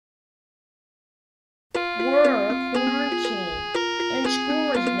were quarantined, and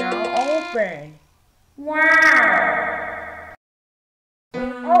school is now open. Wow!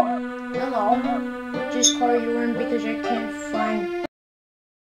 Oh, hello. Just call you in because I can't find.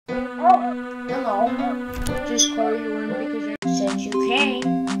 Oh, hello. Just call you in because I said you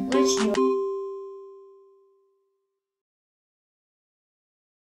came. Let's do it.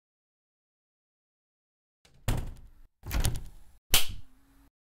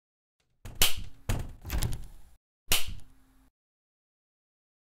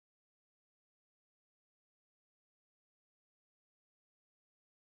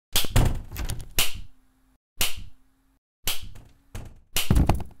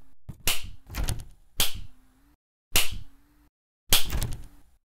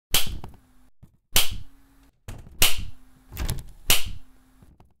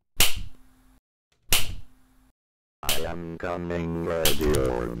 I am coming, ready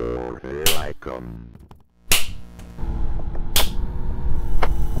or door, here I come.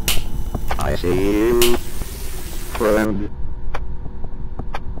 I see you, friend.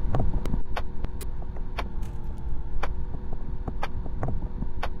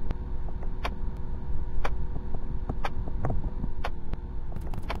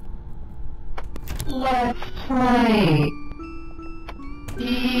 Let's play.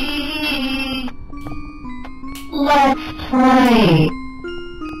 Let's play.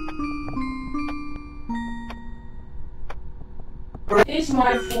 It's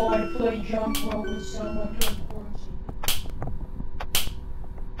my fault I played jump rope with someone to quarantine.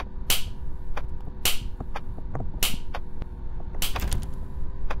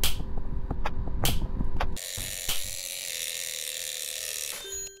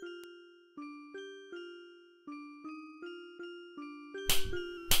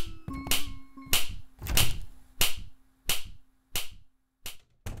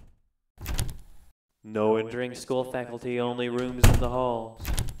 No entering school, faculty only, rooms in the halls.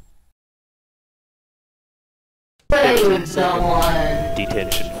 Play with someone.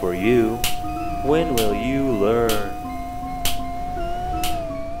 Detention for you. When will you learn?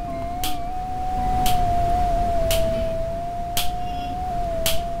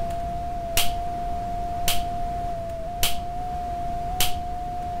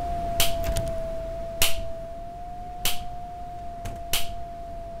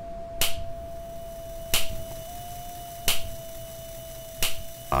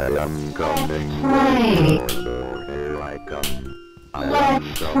 I am coming, Play. door, here I come. I am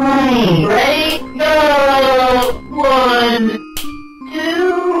Let's coming. play. Ready? Go! 1,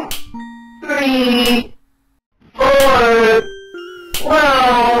 2, 3, 4.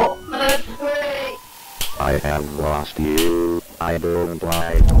 Wow, that's great. I have lost you. I don't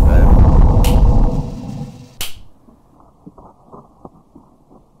like them.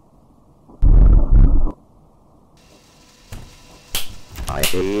 I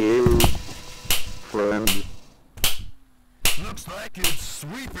see you, friend. Looks like it's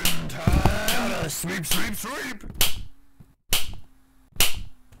sweeping time. Gotta sweep, sweep, sweep.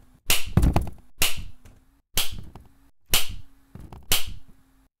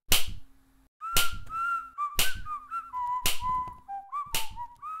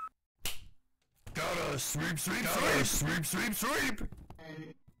 Gotta sweep, sweep, sweep. Sweep, sweep, sweep.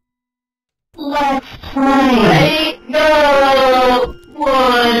 Let's play. Ready? Go!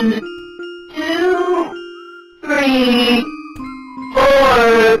 1, 2, 3,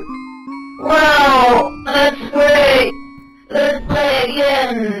 4. Wow, that's great. Let's play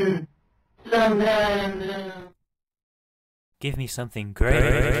again. Sometime. Give me something great.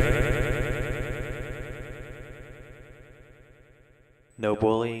 No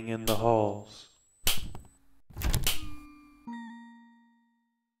bullying in the halls.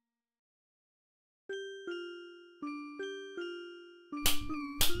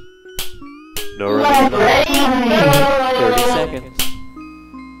 No Let's running. play. 30 seconds.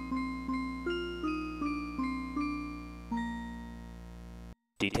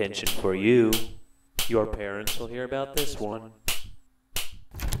 Detention for you. Your parents will hear about this one.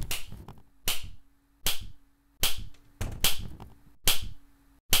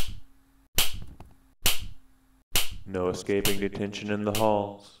 No escaping detention in the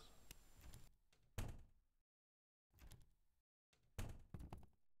halls.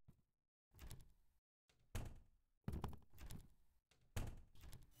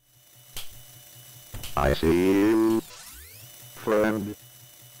 I see you, friend.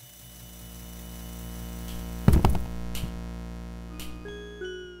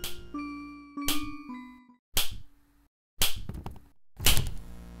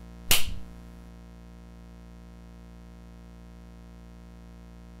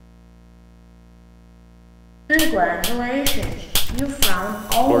 Congratulations, you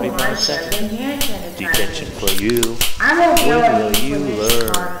found all 45 my seconds. 7 hand sanitizer. Detention for you. I won't When yell will at you you for this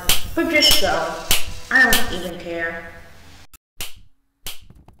learn? part, but just go. I don't even care.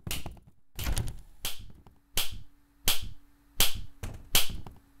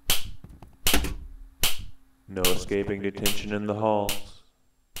 No escaping detention in the halls.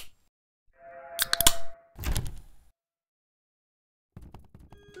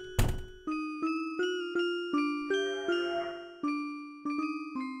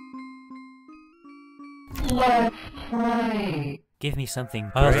 Let's play. Give me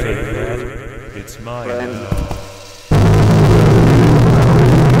something I'll great. take that. It's mine now.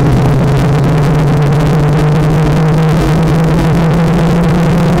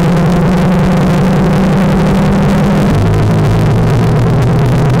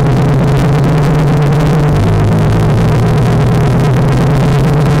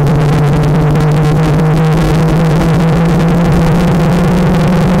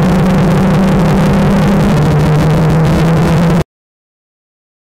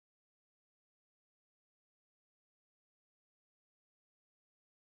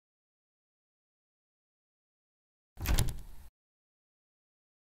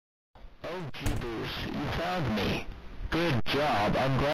 Oh, Jeepers, you found me. Good job. I'm glad.